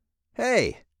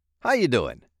Hey, how you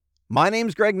doing? My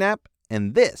name's Greg Knapp,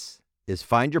 and this is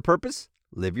Find Your Purpose,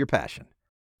 Live Your Passion.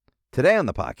 Today on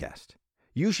the podcast,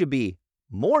 you should be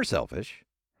more selfish,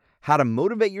 how to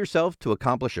motivate yourself to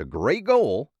accomplish a great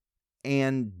goal,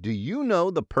 and do you know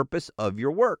the purpose of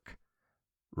your work?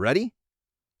 Ready?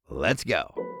 Let's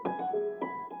go.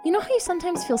 You know how you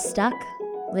sometimes feel stuck?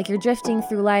 Like you're drifting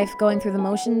through life, going through the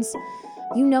motions?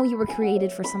 You know you were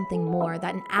created for something more,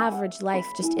 that an average life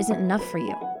just isn't enough for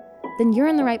you. Then you're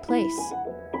in the right place.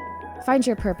 Find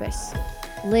your purpose.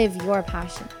 Live your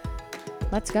passion.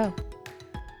 Let's go.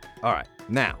 All right,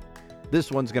 now,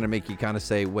 this one's going to make you kind of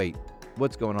say, wait,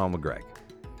 what's going on with Greg?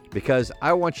 Because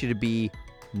I want you to be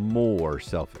more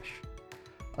selfish.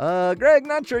 Greg,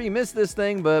 not sure you missed this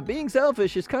thing, but being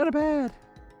selfish is kind of bad.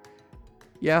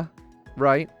 Yeah,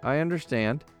 right, I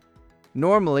understand.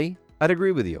 Normally, I'd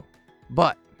agree with you.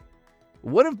 But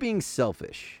what if being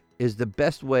selfish is the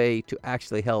best way to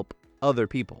actually help other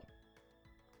people?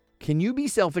 Can you be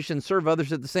selfish and serve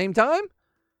others at the same time?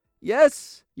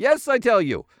 Yes, I tell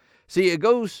you. See, it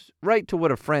goes right to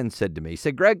what a friend said to me. He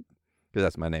said, Greg, because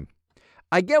that's my name,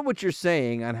 I get what you're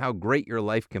saying on how great your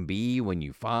life can be when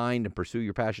you find and pursue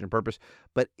your passion and purpose,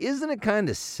 but isn't it kind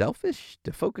of selfish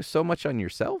to focus so much on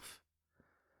yourself?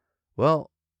 Well,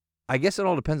 I guess it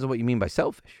all depends on what you mean by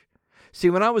selfish.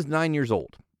 See, when I was 9 years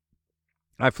old,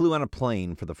 I flew on a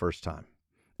plane for the first time,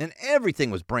 and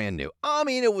everything was brand new. I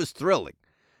mean, it was thrilling.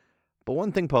 But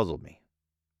one thing puzzled me.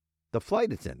 The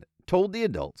flight attendant told the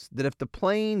adults that if the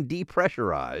plane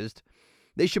depressurized,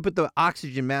 they should put the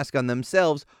oxygen mask on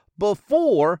themselves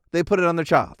before they put it on their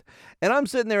child. And I'm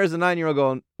sitting there as a 9-year-old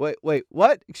going, wait,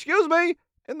 what? Excuse me?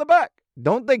 In the back.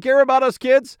 Don't they care about us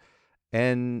kids?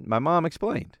 And my mom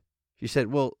explained. She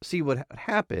said, well, see, what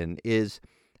happened is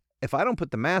if I don't put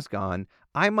the mask on,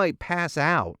 I might pass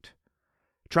out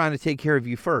trying to take care of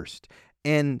you first.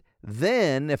 And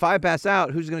then if I pass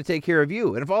out, who's going to take care of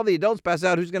you? And if all the adults pass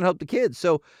out, who's going to help the kids?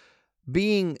 So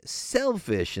being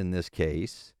selfish in this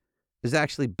case is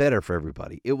actually better for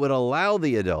everybody. It would allow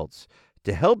the adults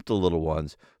to help the little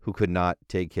ones who could not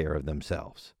take care of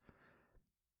themselves.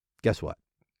 Guess what?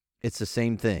 It's the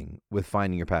same thing with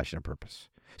finding your passion and purpose.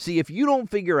 See, if you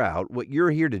don't figure out what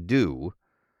you're here to do,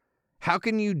 how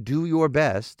can you do your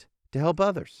best to help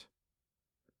others?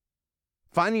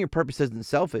 Finding your purpose isn't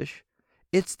selfish.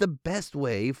 It's the best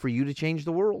way for you to change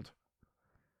the world.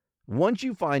 Once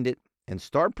you find it and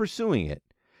start pursuing it,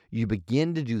 you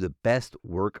begin to do the best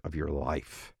work of your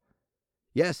life.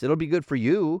 Yes, it'll be good for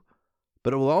you,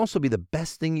 but it will also be the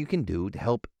best thing you can do to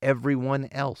help everyone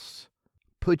else.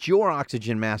 Put your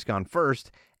oxygen mask on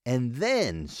first and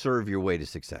then serve your way to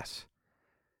success.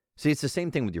 See, it's the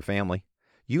same thing with your family.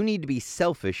 You need to be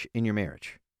selfish in your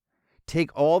marriage.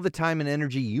 Take all the time and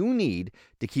energy you need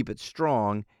to keep it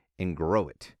strong and grow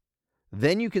it.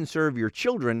 Then you can serve your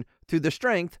children through the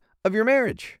strength of your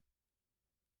marriage.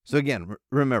 So again,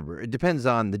 remember, it depends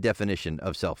on the definition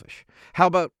of selfish. How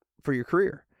about for your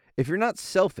career? If you're not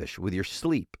selfish with your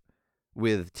sleep,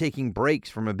 with taking breaks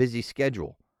from a busy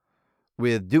schedule,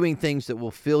 with doing things that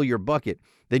will fill your bucket,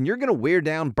 then you're going to wear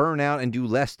down, burn out, and do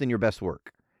less than your best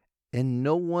work. And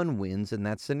no one wins in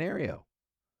that scenario.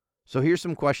 So here's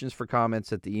some questions for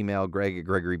comments at the email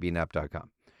greg@gregorybknapp.com.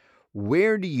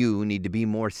 Where do you need to be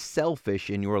more selfish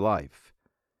in your life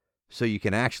so you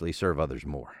can actually serve others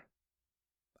more?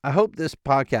 I hope this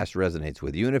podcast resonates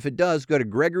with you, and if it does, go to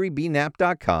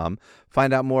gregorybknapp.com,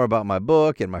 find out more about my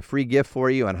book and my free gift for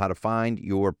you on how to find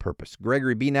your purpose.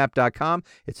 gregorybknapp.com,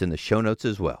 it's in the show notes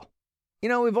as well. You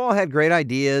know, we've all had great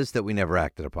ideas that we never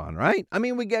acted upon, right? I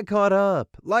mean, we get caught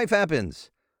up. Life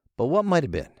happens. But what might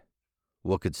have been?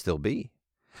 What could still be?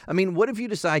 I mean, what if you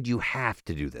decide you have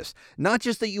to do this? Not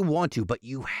just that you want to, but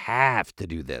you have to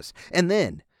do this. And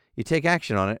then you take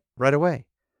action on it right away.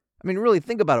 I mean, really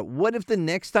think about it. What if the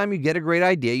next time you get a great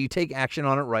idea, you take action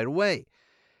on it right away?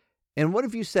 And what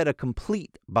if you set a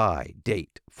complete by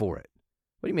date for it?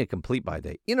 What do you mean a complete by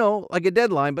date? You know, like a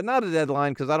deadline, but not a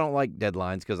deadline because I don't like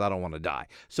deadlines because I don't want to die.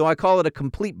 So I call it a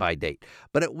complete by date.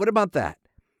 But what about that?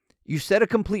 You set a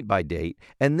complete by date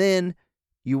and then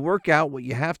you work out what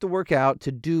you have to work out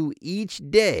to do each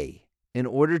day in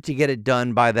order to get it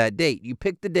done by that date. You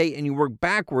pick the date and you work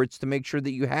backwards to make sure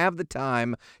that you have the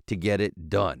time to get it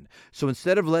done. So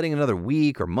instead of letting another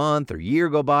week or month or year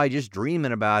go by just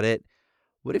dreaming about it,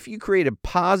 what if you created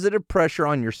positive pressure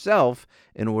on yourself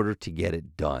in order to get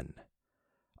it done?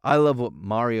 I love what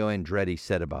Mario Andretti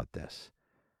said about this.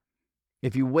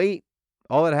 If you wait,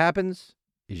 all that happens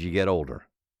is you get older,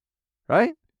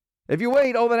 right? If you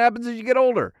wait, all that happens is you get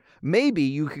older. Maybe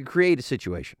you could create a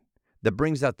situation that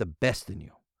brings out the best in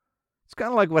you. It's kind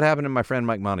of like what happened to my friend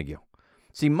Mike Montague.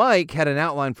 See, Mike had an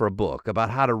outline for a book about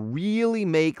how to really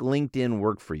make LinkedIn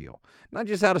work for you. Not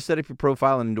just how to set up your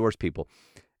profile and endorse people,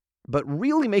 but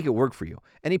really make it work for you.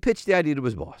 And he pitched the idea to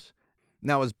his boss.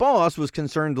 Now, his boss was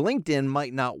concerned LinkedIn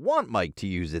might not want Mike to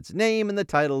use its name in the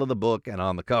title of the book and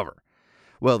on the cover.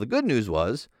 Well, the good news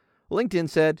was LinkedIn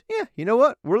said, yeah, you know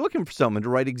what? We're looking for someone to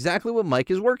write exactly what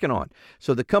Mike is working on.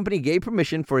 So the company gave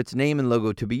permission for its name and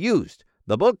logo to be used.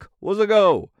 The book was a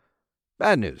go.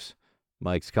 Bad news.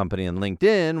 Mike's company and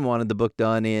LinkedIn wanted the book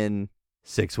done in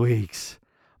 6 weeks.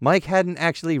 Mike hadn't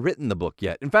actually written the book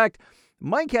yet. In fact,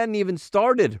 Mike hadn't even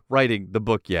started writing the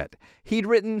book yet. He'd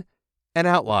written an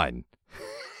outline.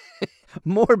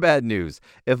 More bad news.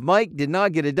 If Mike did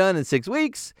not get it done in 6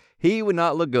 weeks, he would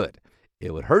not look good.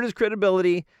 It would hurt his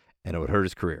credibility, and it would hurt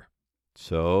his career.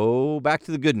 So back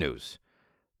to the good news.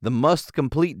 The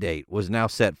must-complete date was now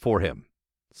set for him.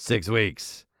 6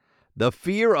 weeks. The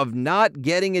fear of not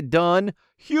getting it done,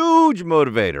 huge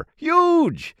motivator.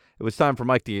 Huge. It was time for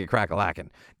Mike to get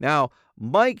crack-a-lackin'. Now,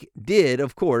 Mike did,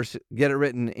 of course, get it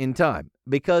written in time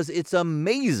because it's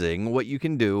amazing what you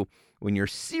can do when you're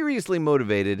seriously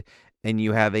motivated and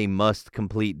you have a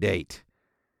must-complete date.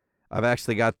 I've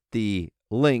actually got the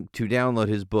link to download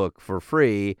his book for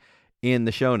free in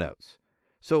the show notes.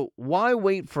 So why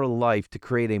wait for life to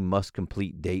create a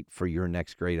must-complete date for your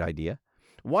next great idea?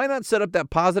 Why not set up that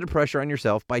positive pressure on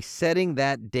yourself by setting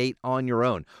that date on your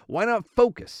own? Why not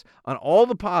focus on all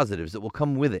the positives that will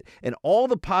come with it and all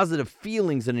the positive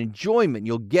feelings and enjoyment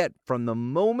you'll get from the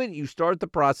moment you start the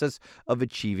process of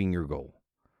achieving your goal?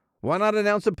 Why not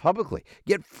announce it publicly?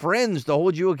 Get friends to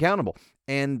hold you accountable.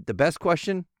 And the best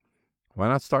question, why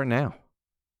not start now?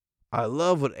 I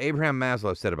love what Abraham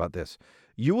Maslow said about this.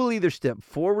 You will either step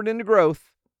forward into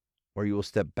growth or you will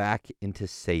step back into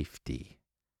safety.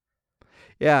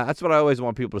 Yeah, that's what I always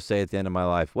want people to say at the end of my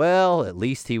life. Well, at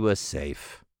least he was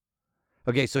safe.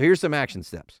 Okay, so here's some action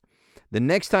steps. The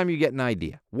next time you get an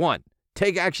idea, 1,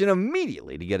 take action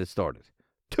immediately to get it started.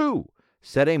 2,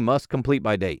 set a must complete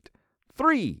by date.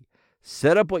 3,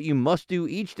 set up what you must do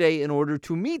each day in order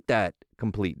to meet that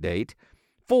complete date.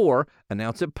 4,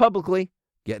 announce it publicly.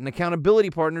 Get an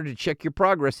accountability partner to check your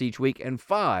progress each week. And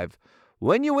 5,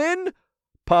 when you win,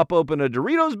 pop open a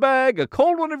Doritos bag, a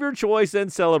cold one of your choice,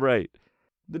 and celebrate.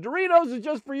 The Doritos is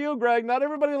just for you, Greg. Not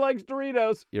everybody likes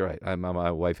Doritos. You're right.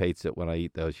 My wife hates it when I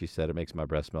eat those. She said it makes my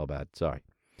breath smell bad. Sorry.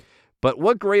 But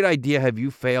what great idea have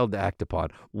you failed to act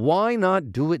upon? Why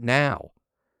not do it now?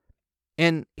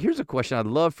 And here's a question I'd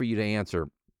love for you to answer.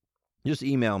 Just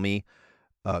email me,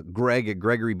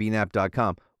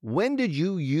 greg@gregorybknapp.com. When did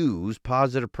you use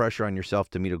positive pressure on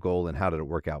yourself to meet a goal, and how did it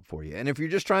work out for you? And if you're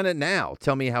just trying it now,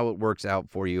 tell me how it works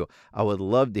out for you. I would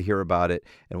love to hear about it,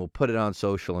 and we'll put it on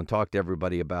social and talk to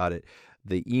everybody about it.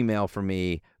 The email for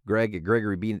me,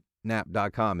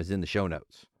 greg@gregorybknapp.com, is in the show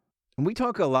notes. And we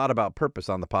talk a lot about purpose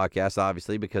on the podcast,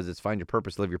 obviously, because it's find your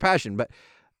purpose, live your passion. But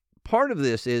part of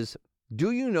this is,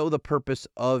 do you know the purpose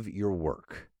of your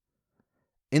work?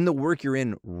 In the work you're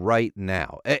in right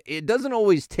now. It doesn't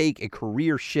always take a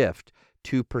career shift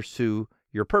to pursue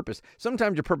your purpose.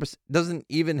 Sometimes your purpose doesn't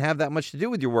even have that much to do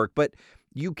with your work, but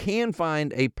you can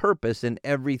find a purpose in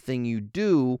everything you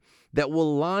do that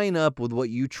will line up with what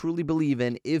you truly believe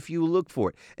in if you look for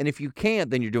it. And if you can't,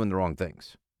 then you're doing the wrong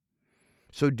things.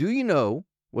 So do you know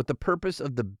what the purpose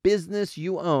of the business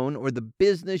you own or the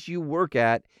business you work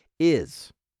at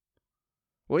is?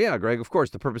 Well, yeah, Greg, of course,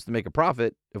 the purpose is to make a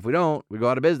profit. If we don't, we go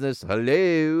out of business.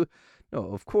 Hello.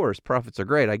 No, of course, profits are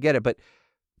great. I get it. But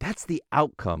that's the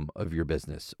outcome of your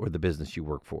business or the business you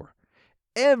work for.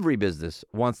 Every business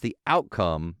wants the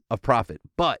outcome of profit,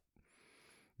 but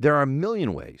there are a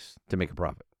million ways to make a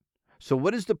profit. So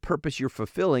what is the purpose you're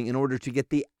fulfilling in order to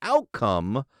get the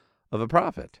outcome of a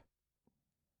profit?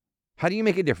 How do you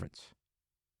make a difference?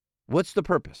 What's the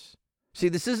purpose? See,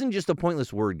 this isn't just a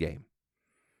pointless word game.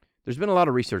 There's been a lot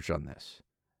of research on this.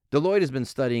 Deloitte has been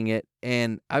studying it,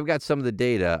 and I've got some of the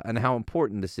data on how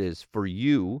important this is for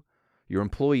you, your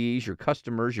employees, your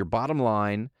customers, your bottom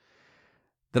line,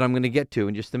 that I'm going to get to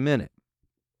in just a minute.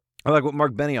 I like what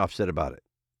Mark Benioff said about it.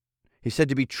 He said,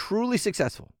 to be truly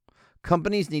successful,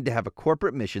 companies need to have a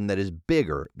corporate mission that is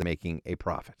bigger than making a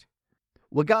profit.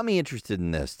 What got me interested in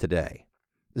this today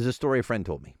is a story a friend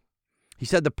told me. He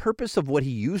said the purpose of what he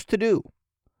used to do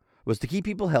was to keep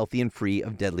people healthy and free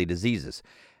of deadly diseases.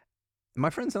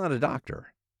 My friend's not a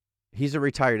doctor. He's a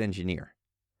retired engineer.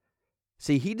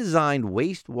 See, he designed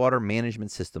wastewater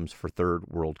management systems for third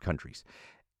world countries.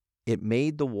 It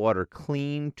made the water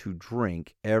clean to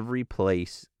drink every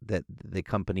place that the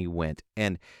company went,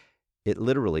 and it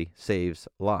literally saves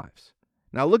lives.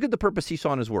 Now look at the purpose he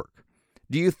saw in his work.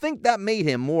 Do you think that made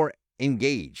him more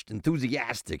engaged,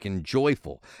 enthusiastic, and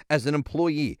joyful as an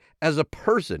employee, as a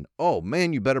person. Oh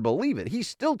man, you better believe it. He's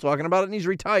still talking about it and he's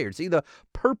retired. See, the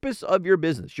purpose of your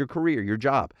business, your career, your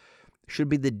job should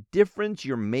be the difference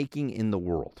you're making in the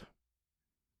world.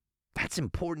 That's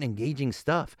important, engaging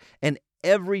stuff. And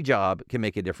every job can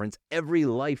make a difference. Every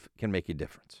life can make a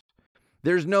difference.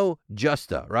 There's no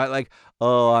justa, right? Like,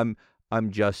 oh,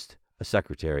 I'm just a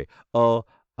secretary. Oh,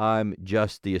 I'm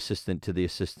just the assistant to the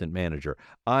assistant manager.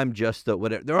 I'm just the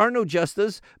whatever. There are no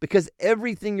justas because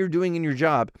everything you're doing in your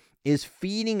job is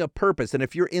feeding a purpose. And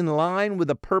if you're in line with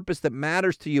a purpose that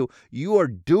matters to you, you are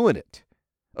doing it.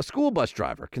 A school bus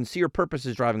driver can see her purpose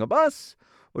as driving a bus,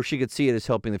 or she could see it as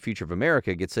helping the future of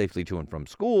America get safely to and from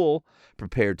school,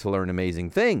 prepared to learn amazing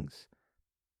things.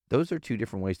 Those are two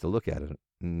different ways to look at it.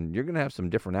 And you're going to have some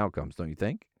different outcomes, don't you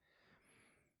think?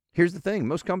 Here's the thing.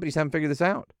 Most companies haven't figured this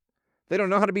out. They don't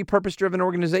know how to be purpose-driven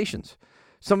organizations.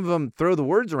 Some of them throw the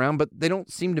words around, but they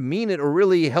don't seem to mean it or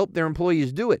really help their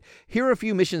employees do it. Here are a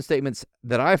few mission statements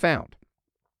that I found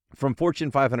from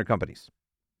Fortune 500 companies.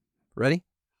 Ready?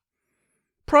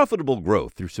 Profitable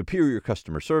growth through superior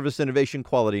customer service, innovation,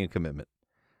 quality, and commitment.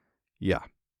 Yeah,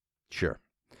 sure.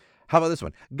 How about this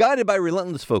one? Guided by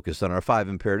relentless focus on our 5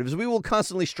 imperatives, we will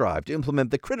constantly strive to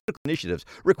implement the critical initiatives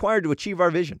required to achieve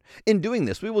our vision. In doing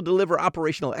this, we will deliver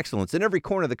operational excellence in every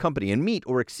corner of the company and meet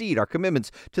or exceed our commitments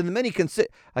to the many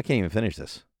I can't even finish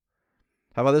this.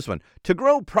 How about this one? To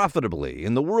grow profitably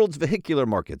in the world's vehicular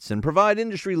markets and provide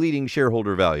industry-leading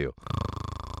shareholder value.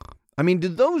 I mean, do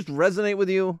those resonate with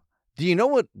you? Do you know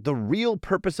what the real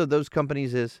purpose of those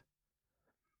companies is?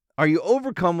 Are you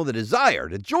overcome with a desire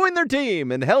to join their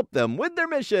team and help them with their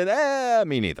mission?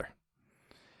 Me neither.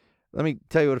 Let me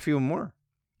tell you what a few more.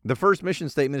 The first mission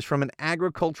statement is from an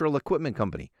agricultural equipment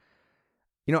company.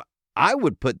 You know, I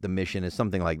would put the mission as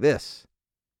something like this: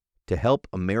 to help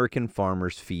American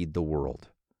farmers feed the world.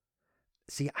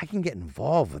 See, I can get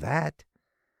involved with that.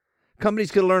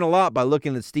 Companies could learn a lot by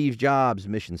looking at Steve Jobs'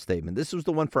 mission statement. This was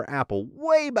the one for Apple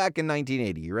way back in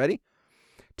 1980. You ready?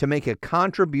 To make a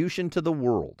contribution to the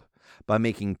world by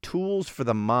making tools for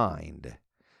the mind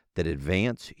that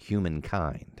advance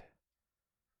humankind.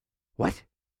 What?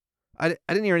 I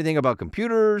didn't hear anything about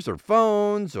computers or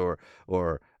phones or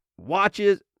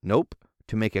watches. Nope.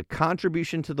 To make a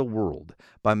contribution to the world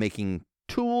by making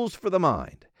tools for the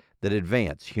mind that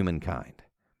advance humankind.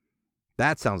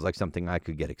 That sounds like something I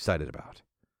could get excited about.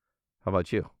 How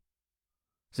about you?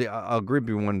 See, I'll grab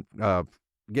you one,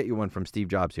 get you one from Steve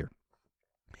Jobs here.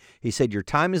 He said, your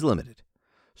time is limited,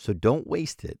 so don't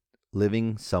waste it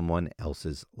living someone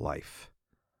else's life.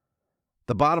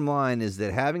 The bottom line is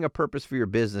that having a purpose for your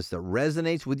business that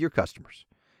resonates with your customers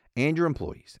and your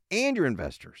employees and your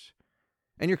investors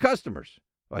and your customers.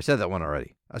 Oh, I said that one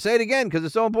already. I'll say it again because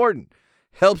it's so important.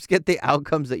 Helps get the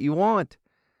outcomes that you want,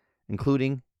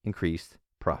 including increased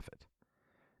profit.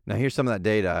 Now, here's some of that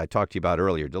data I talked to you about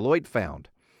earlier. Deloitte found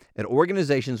at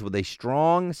organizations with a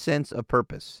strong sense of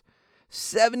purpose,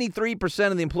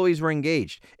 73% of the employees were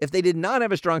engaged. If they did not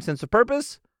have a strong sense of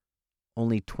purpose,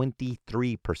 only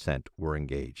 23% were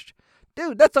engaged.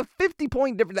 Dude, that's a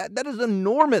 50-point difference. That is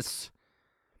enormous.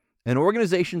 An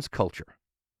organization's culture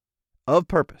of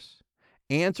purpose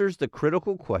answers the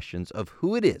critical questions of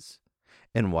who it is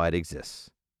and why it exists.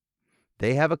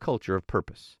 They have a culture of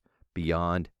purpose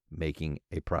beyond making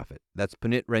a profit. That's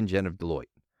Punit Renjen of Deloitte.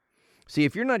 See,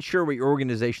 if you're not sure what your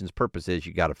organization's purpose is,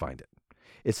 you got to find it.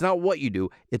 It's not what you do,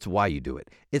 it's why you do it.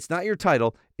 It's not your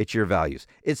title, it's your values.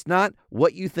 It's not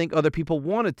what you think other people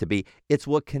want it to be, it's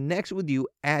what connects with you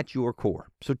at your core.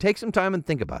 So take some time and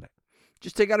think about it.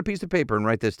 Just take out a piece of paper and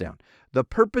write this down. The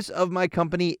purpose of my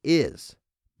company is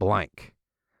blank.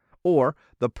 Or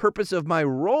the purpose of my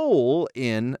role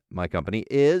in my company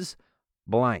is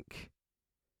blank.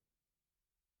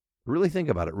 Really think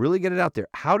about it. Really get it out there.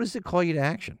 How does it call you to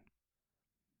action?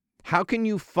 How can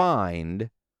you find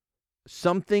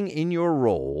something in your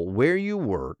role where you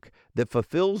work that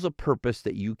fulfills a purpose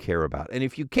that you care about? And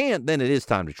if you can't, then it is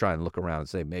time to try and look around and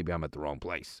say, maybe I'm at the wrong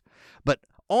place. But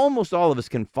almost all of us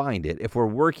can find it if we're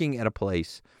working at a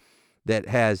place that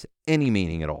has any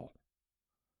meaning at all.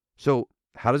 So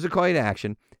how does it call you to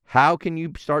action? How can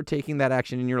you start taking that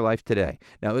action in your life today?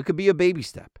 Now, it could be a baby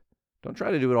step. Don't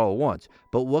try to do it all at once.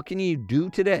 But what can you do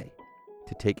today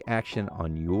to take action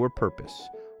on your purpose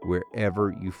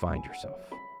wherever you find yourself?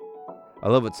 I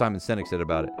love what Simon Sinek said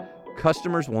about it.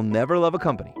 Customers will never love a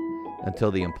company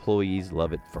until the employees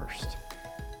love it first.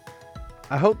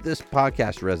 I hope this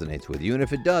podcast resonates with you. And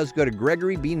if it does, go to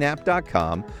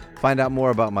gregorybknapp.com. Find out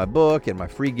more about my book and my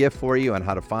free gift for you on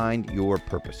how to find your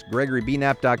purpose.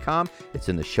 gregorybknapp.com. It's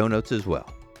in the show notes as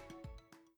well.